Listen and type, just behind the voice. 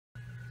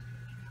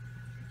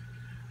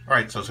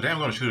Alright, so today I'm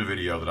going to shoot a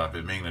video that I've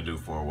been meaning to do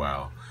for a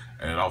while,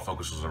 and it all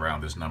focuses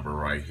around this number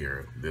right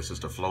here. This is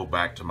to flow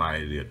back to my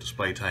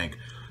display tank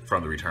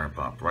from the return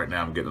pump. Right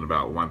now I'm getting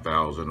about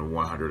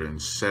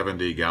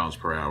 1,170 gallons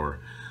per hour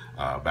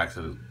back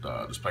to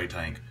the display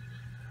tank.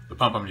 The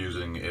pump I'm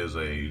using is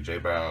a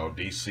J-Bow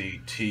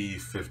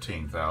DCT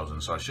 15,000,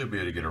 so I should be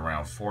able to get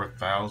around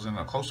 4,000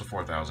 or close to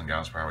 4,000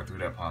 gallons per hour through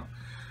that pump.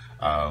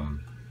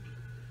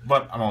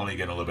 But I'm only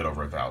getting a little bit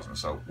over 1,000.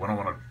 So what I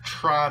want to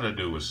try to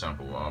do is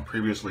simple.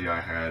 Previously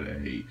I had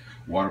a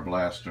Water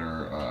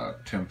Blaster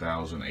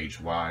 10,000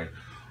 HY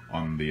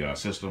on the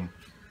system.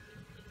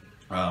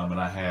 And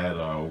I had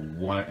 1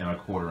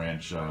 1/4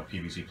 inch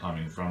PVC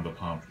plumbing from the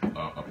pump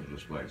up to the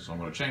display. So I'm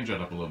going to change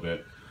that up a little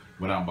bit.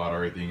 Went out and bought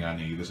everything I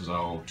need. This is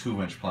all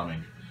 2-inch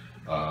plumbing.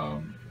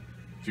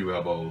 Few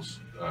elbows.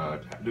 I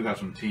do have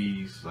some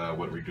T's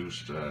with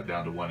reduced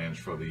down to 1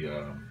 inch for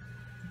the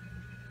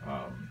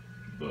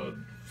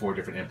 4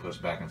 different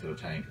inputs back into the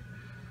tank.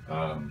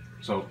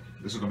 So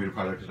this is going to be the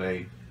project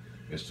today,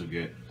 is to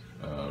get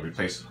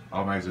replace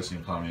all my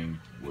existing plumbing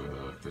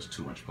with this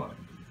 2-inch plumbing.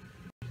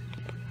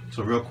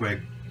 So real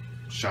quick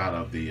shot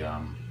of the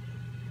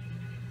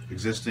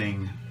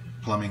existing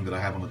plumbing that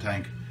I have on the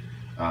tank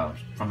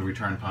from the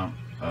return pump.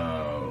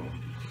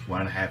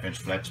 1.5 inch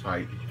flex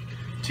pipe,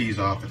 tees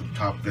off at the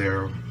top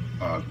there.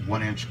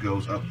 1 inch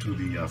goes up to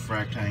the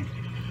frac tank,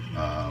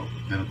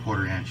 then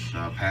 1/4 inch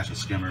past the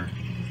skimmer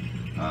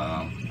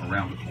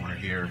around the corner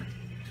here,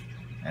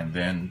 and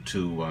then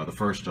to the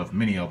first of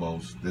many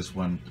elbows. This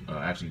one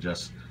actually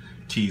just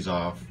tees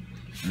off,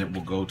 and it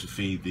will go to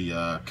feed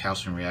the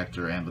calcium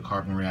reactor and the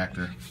carbon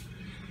reactor.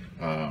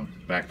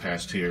 Back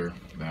past here.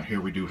 Now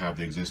here we do have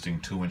the existing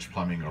 2-inch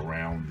plumbing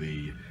around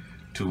the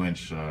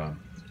 2-inch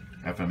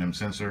FMM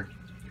sensor.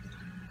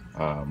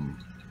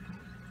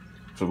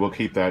 So we'll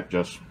keep that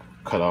just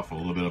cut off a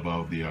little bit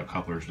above the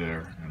couplers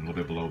there, and a little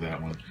bit below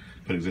that one.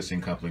 Put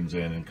existing couplings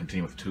in and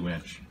continue with the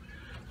 2-inch.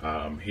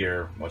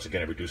 Here, once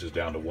again, it reduces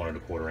down to 1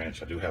 1/4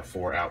 inch. I do have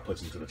 4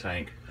 outputs into the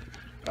tank.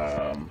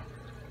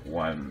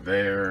 One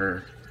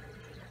there,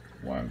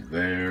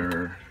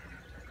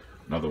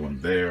 another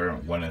one there,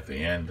 one at the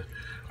end.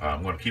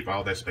 I'm going to keep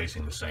all that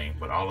spacing the same,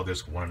 but all of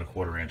this 1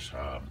 1/4 inch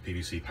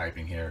PVC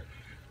piping here,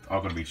 all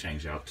going to be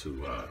changed out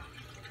to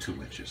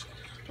 2 inches.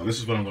 So this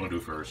is what I'm going to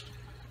do first.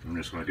 I'm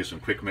just going to get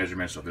some quick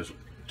measurements of this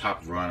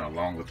top run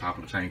along the top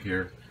of the tank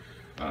here.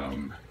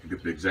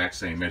 Get the exact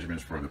same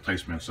measurements for the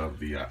placements of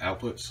the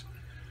outputs.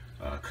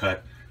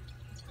 Cut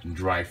and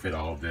dry fit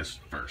all of this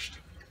first.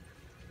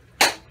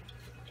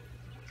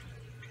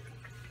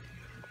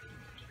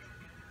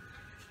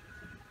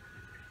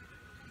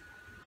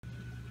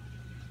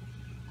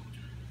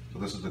 So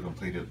this is the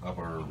completed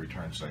upper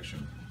return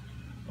section.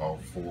 All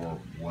 4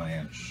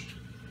 1-inch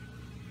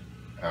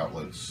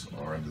outlets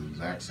are in the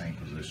exact same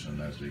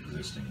position as the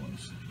existing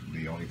ones.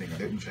 The only thing I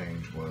didn't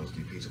change was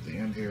the piece at the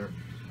end here.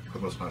 I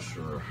was not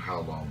sure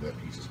how long that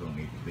piece is going to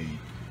need to be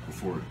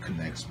before it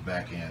connects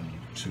back in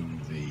to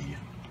the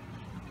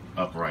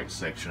upright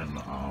section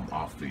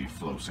off the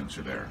flow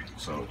sensor there.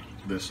 So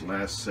this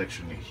last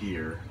section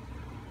here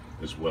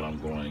is what I'm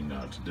going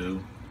to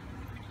do.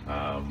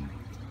 And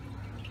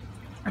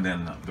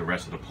then the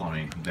rest of the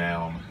plumbing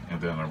down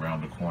and then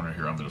around the corner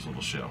here under this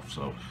little shelf.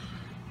 So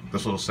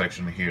this little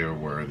section here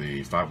where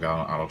the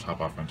 5-gallon auto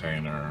top-off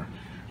container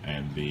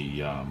and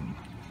the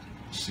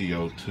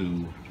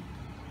CO2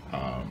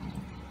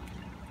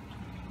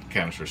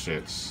 canister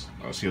sits,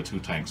 CO2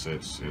 tank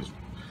sits, is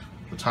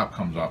the top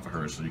comes off of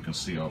her, so you can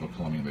see all the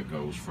plumbing that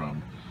goes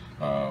from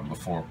the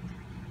 4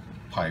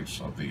 pipes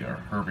of the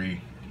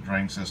Hervey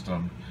drain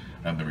system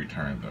and the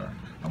return there.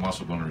 I'm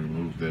also going to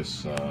remove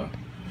this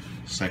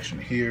section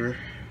here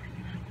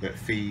that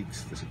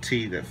feeds, there's a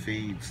T that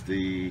feeds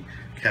the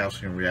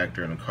calcium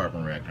reactor and the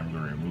carbon reactor. I'm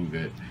going to remove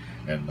it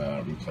and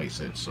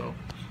replace it. So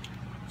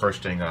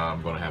first thing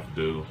I'm going to have to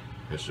do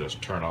is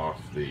just turn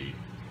off the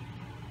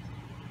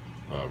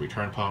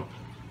return pump,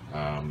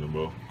 then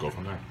we'll go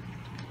from there.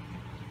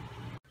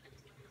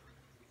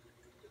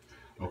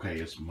 Okay,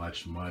 it's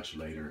much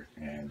later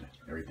and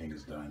everything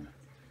is done.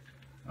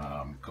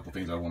 A couple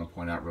things I want to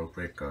point out real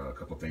quick. A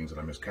couple things that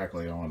I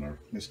miscalculated on or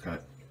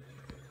miscut.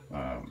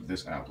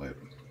 This outlet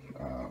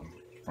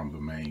from the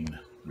main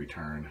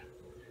return,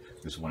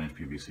 this 1-inch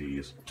PVC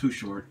is too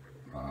short,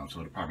 so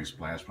it'll probably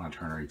splash when I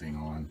turn everything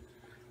on.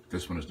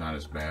 This one is not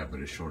as bad,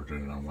 but it's shorter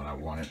than what I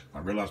wanted. I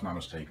realized my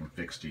mistake and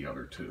fixed the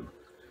other two.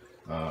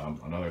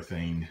 Another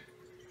thing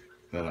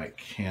that I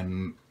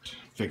can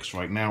fix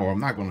right now, or I'm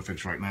not going to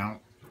fix right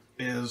now,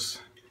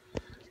 is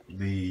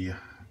the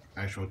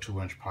actual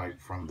 2-inch pipe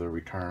from the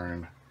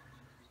return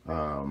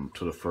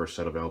to the first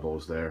set of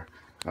elbows there.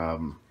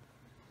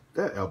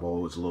 That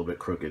elbow is a little bit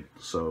crooked,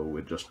 so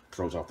it just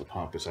throws off the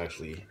pump. It's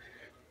actually,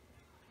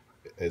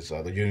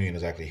 the union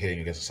is actually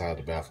hitting against the side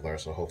of the baffler,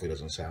 so hopefully it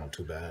doesn't sound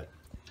too bad.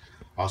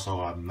 Also,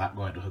 I'm not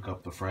going to hook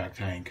up the frac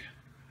tank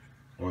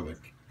or the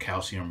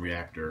calcium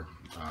reactor.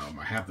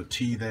 I have the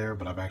T there,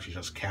 but I've actually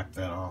just capped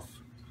that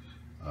off.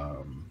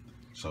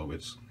 So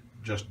it's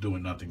just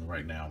doing nothing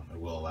right now. It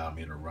will allow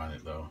me to run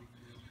it though.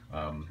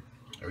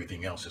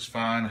 Everything else is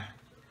fine.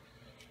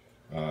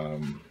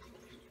 The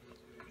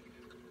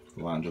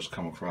line just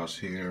come across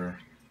here,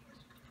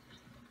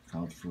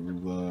 come through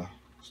the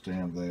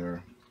stand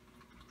there,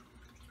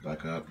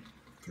 back up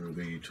through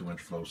the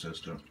 2-inch flow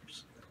system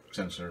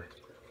sensor,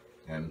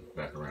 and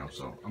back around.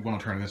 So I'm going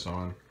to turn this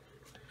on.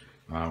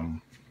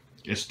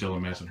 It's still a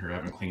mess in here. I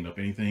haven't cleaned up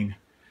anything.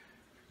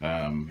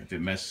 If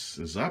it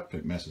messes up,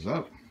 it messes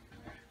up.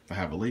 If I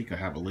have a leak, I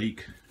have a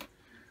leak.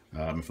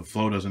 If the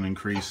flow doesn't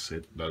increase,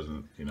 it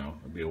doesn't, you know,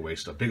 it'd be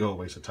a big old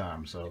waste of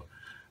time. So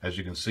as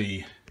you can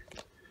see,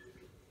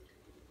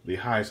 the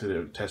highest that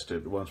it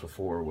tested once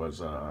before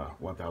was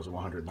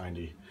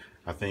 1,190.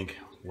 I think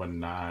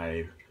when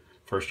I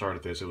first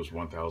started this, it was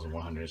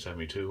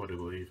 1,172, I do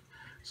believe.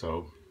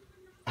 So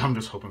I'm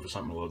just hoping for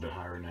something a little bit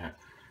higher than that.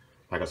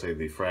 Like I say,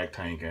 the frag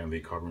tank and the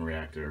carbon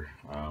reactor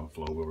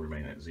flow will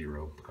remain at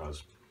 0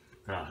 because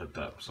they're not hooked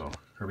up. So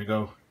here we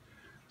go.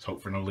 Let's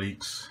hope for no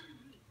leaks.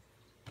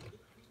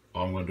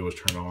 All I'm going to do is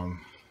turn on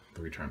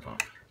the return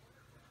pump.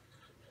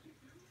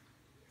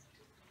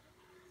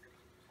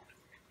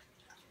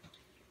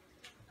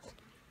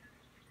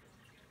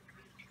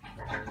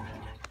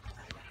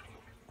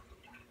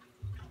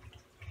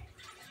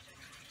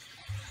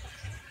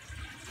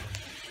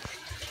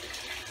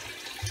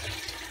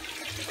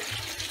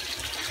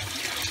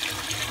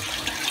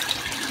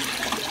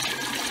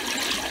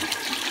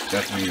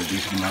 Definitely a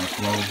decent amount of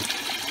flow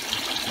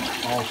on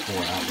all 4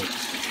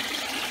 outlets.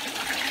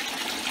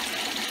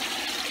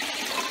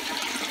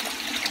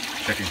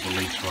 Checking for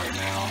leaks right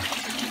now.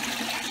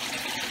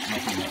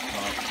 Nothing up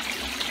top.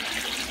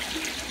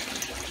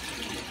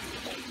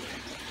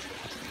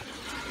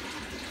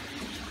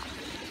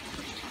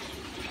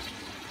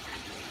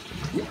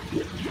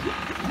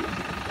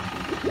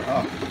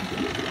 Oh,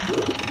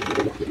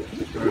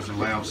 there's a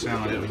loud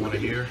sound I didn't want to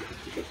hear.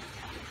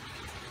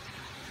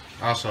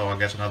 Also, I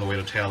guess another way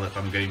to tell if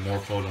I'm getting more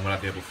flow than what I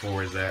did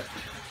before is that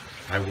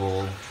I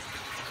will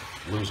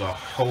lose a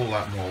whole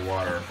lot more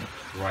water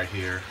right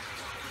here.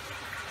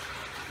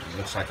 It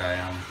looks like I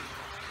am.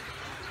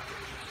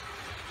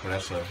 So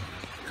that's a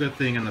good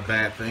thing and a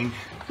bad thing.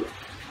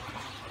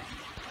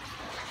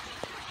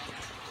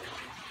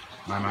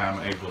 I'm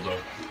able to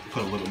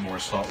put a little more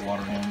salt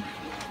water in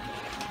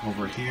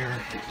over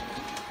here.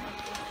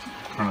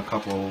 Run a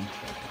couple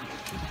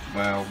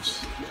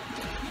valves.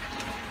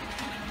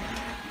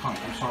 Pump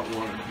some salt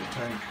water into the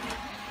tank.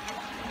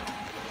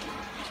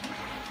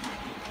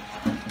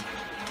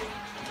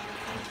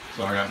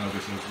 Sorry, I know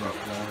this is rough,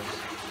 guys.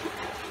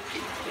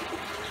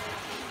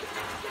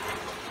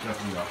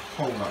 Definitely a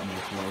whole lot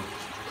more flow.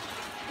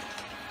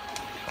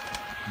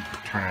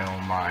 Turn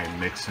on my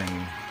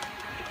mixing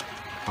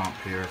pump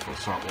here for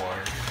salt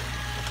water.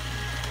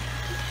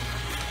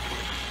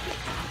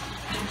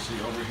 You can see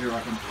over here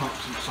I can pump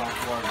some salt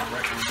water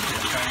directly into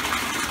the tank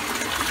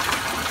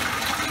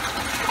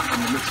from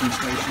the mixing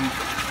station.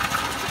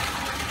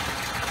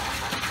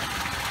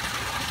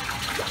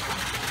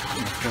 I'm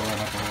going to fill that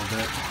up a little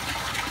bit.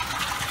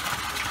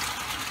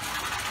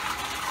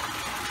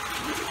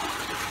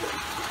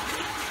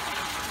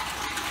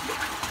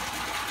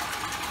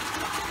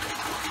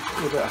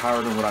 A little bit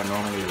higher than what I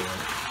normally would.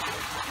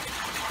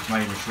 I'm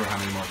not even sure how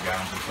many more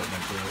gallons I'm putting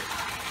into it.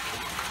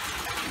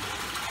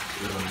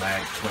 There's a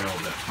mag 12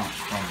 that pumps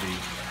from the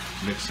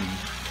mixing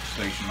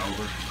station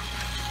over.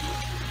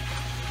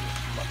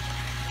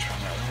 Turn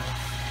that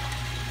off.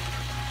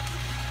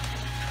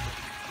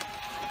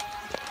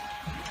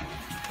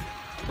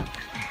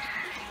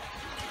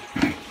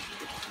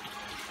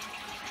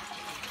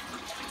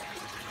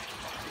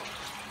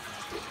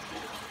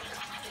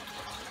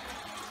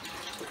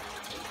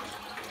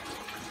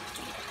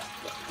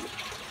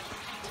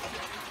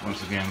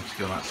 Once again,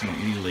 still not seeing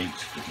any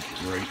leaks, which is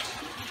great.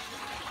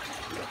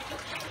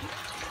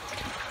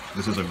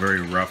 This is a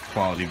very rough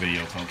quality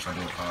video, folks. I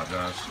do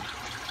apologize.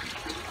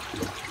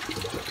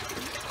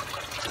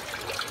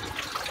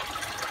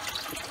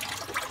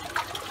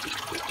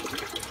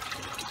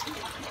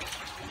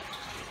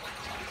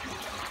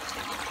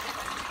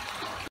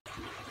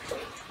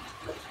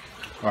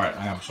 Alright,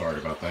 I am sorry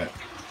about that.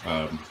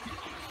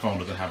 Phone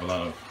doesn't have a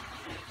lot of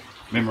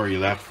memory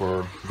left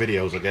for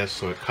videos, I guess,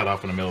 so it cut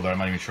off in the middle there. I'm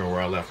not even sure where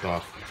I left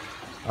off.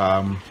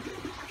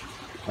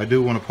 I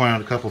do want to point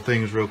out a couple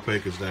things real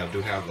quick, is that I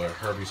do have the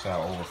Herbie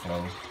style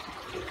overflow,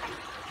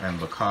 and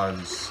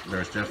because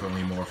there's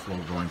definitely more flow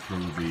going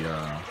through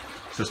the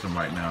system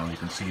right now, you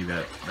can see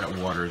that that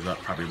water is up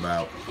probably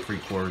about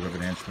 3/4 of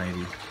an inch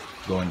maybe,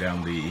 going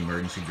down the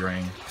emergency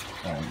drain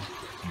on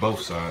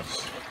both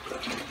sides.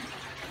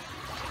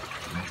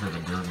 I heard a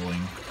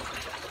gurgling,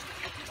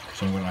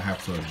 so I'm going to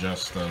have to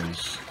adjust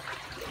those.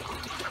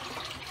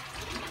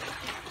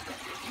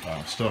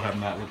 Still have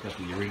not looked at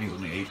the readings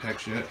on the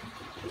apex yet.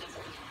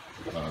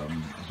 I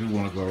do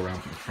want to go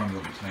around to the front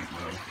of the tank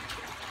though,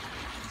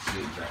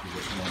 see exactly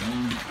what's going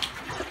on.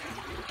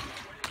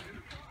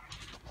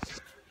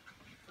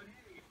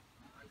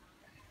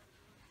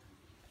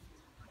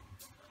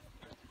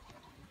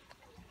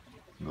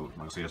 Nope,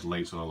 like I say, it's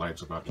late, so the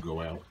light's about to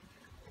go out.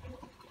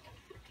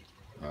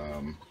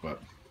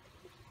 but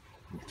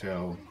you can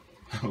tell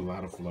a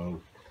lot of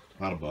flow,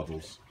 a lot of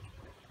bubbles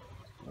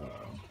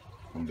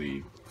from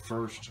the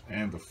first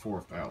and the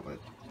fourth outlet.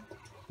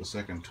 The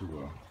second two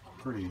are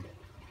pretty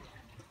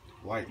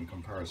light in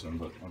comparison,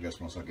 but I guess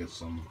once I get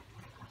some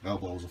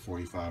elbows or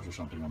 45s or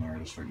something on there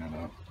to straighten that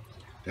up.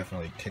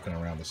 Definitely kicking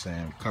around the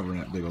sand, covering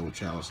that big old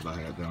chalice that I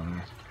had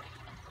down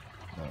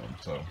there.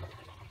 So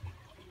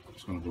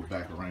just going to go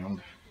back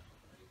around.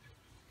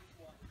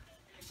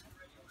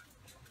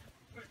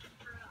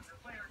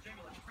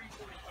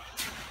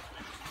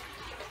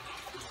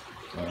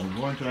 I'm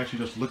going to actually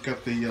just look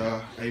at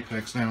the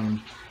apex now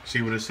and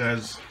see what it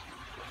says.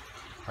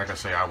 Like I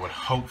say, I would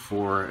hope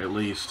for at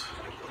least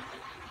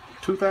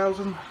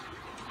 2,000,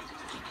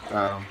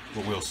 but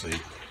we'll see.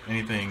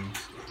 Anything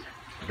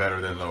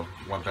better than the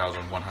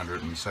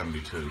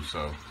 1,172.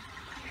 So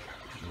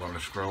I'm going to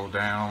scroll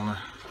down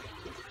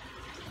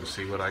to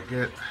see what I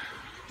get.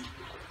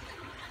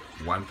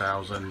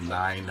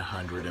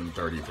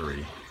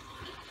 1,933.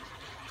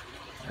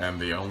 And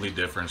the only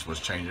difference was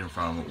changing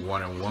from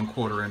 1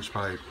 1/4 inch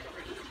pipe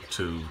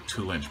to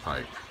 2 inch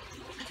pipe.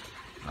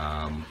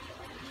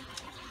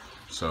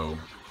 So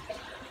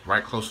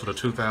right close to the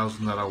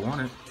 2,000 that I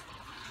wanted.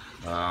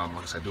 Like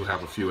I said, I do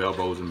have a few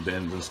elbows and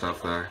bends and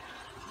stuff there.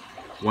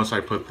 Once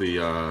I put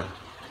the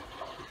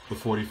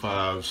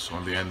 45s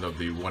on the end of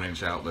the 1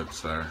 inch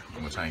outlets there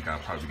on the tank, I'll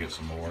probably get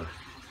some more, a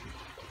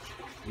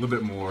little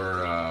bit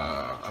more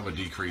of a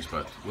decrease,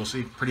 but we'll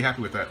see. Pretty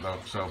happy with that though.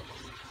 So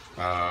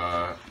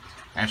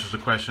answers the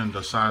question,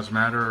 does size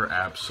matter?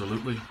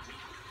 Absolutely.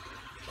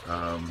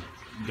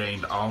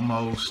 Gained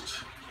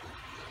almost,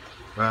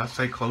 well, I'd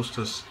say close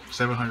to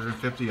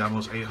 750,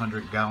 almost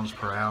 800 gallons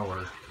per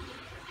hour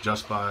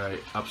just by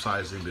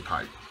upsizing the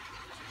pipe.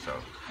 So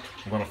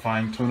I'm going to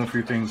fine tune a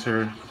few things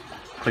here,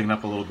 clean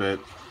up a little bit,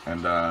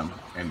 and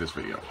end this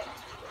video.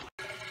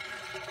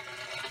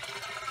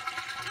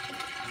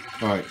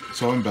 Alright,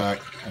 so I'm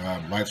back.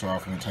 Lights are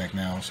off in the tank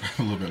now, so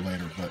a little bit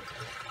later, but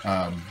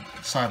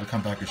decided to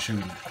come back and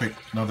shoot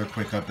another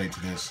quick update to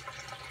this.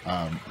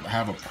 I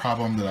have a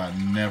problem that I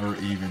never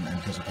even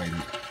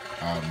anticipated.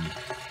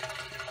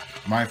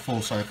 My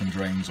full siphon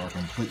drains are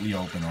completely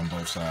open on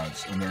both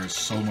sides, and there is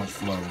so much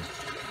flow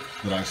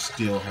that I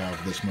still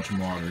have this much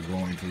water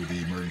going through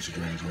the emergency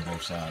drains on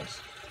both sides.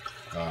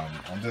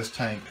 On this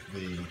tank,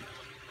 the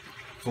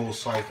full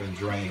siphon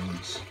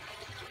drains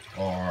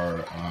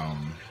are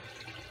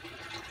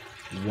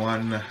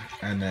 1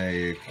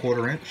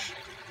 1/4 inch.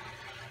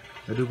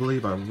 I do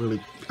believe I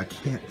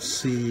can't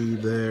see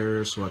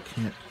there, so I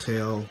can't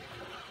tell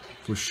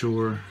for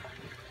sure.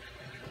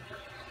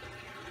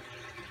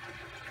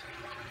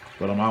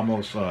 But I'm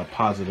almost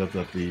positive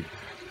that the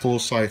full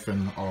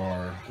siphon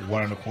are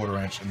 1 1/4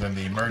 inch, and then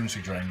the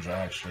emergency drains are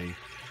actually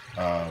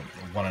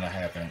 1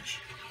 1/2 inch.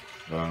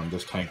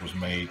 This tank was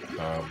made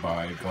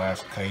by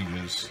Glass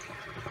Cages,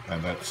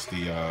 and that's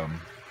the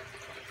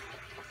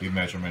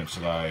measurements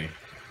that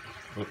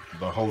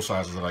the hole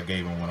sizes that I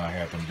gave them when I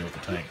had them build the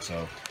tank.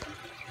 So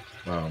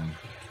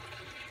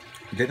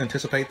didn't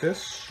anticipate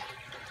this.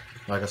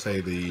 Like I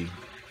say, the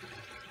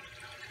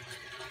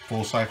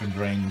full siphon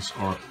drains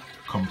are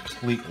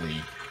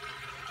completely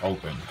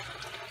open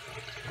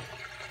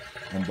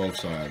on both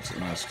sides,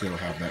 and I still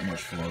have that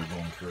much flow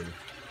going through.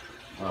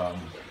 I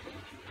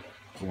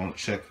want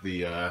to check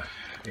the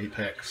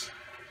apex,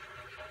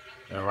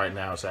 and right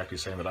now it's actually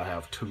saying that I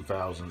have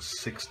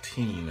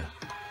 2,016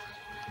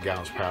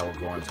 gallons per hour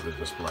going to the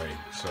display.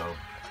 So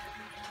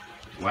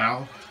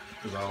wow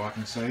is all I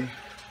can say.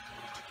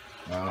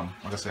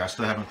 Like I say, I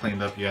still haven't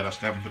cleaned up yet. I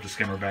still haven't put the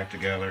skimmer back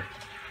together.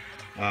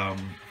 I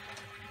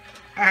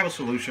have a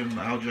solution.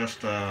 I'll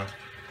just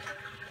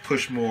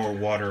push more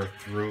water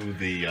through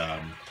the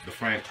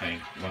frag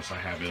tank once I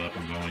have it up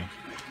and going.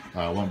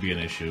 Won't be an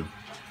issue.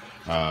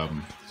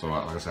 So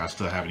like I said, I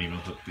still haven't even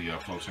hooked the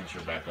flow sensor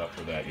back up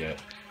for that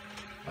yet.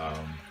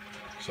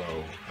 So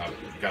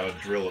I've got to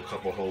drill a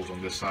couple holes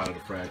on this side of the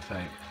frag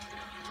tank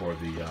for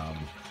the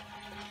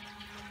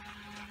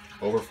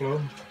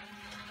overflow.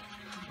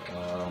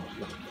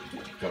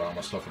 Got all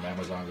my stuff from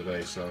Amazon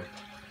today, so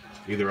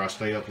either I'll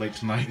stay up late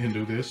tonight and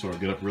do this, or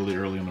get up really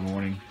early in the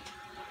morning.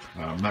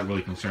 I'm not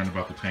really concerned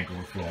about the tank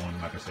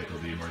overflowing, like I said,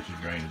 because the emergency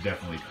drain is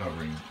definitely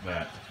covering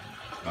that.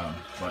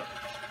 But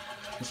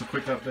just a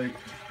quick update.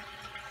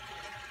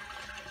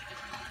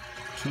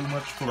 Too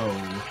much flow.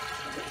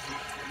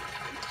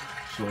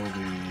 So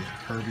the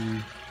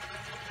Kirby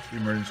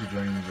emergency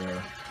drains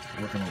are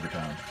working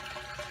overtime.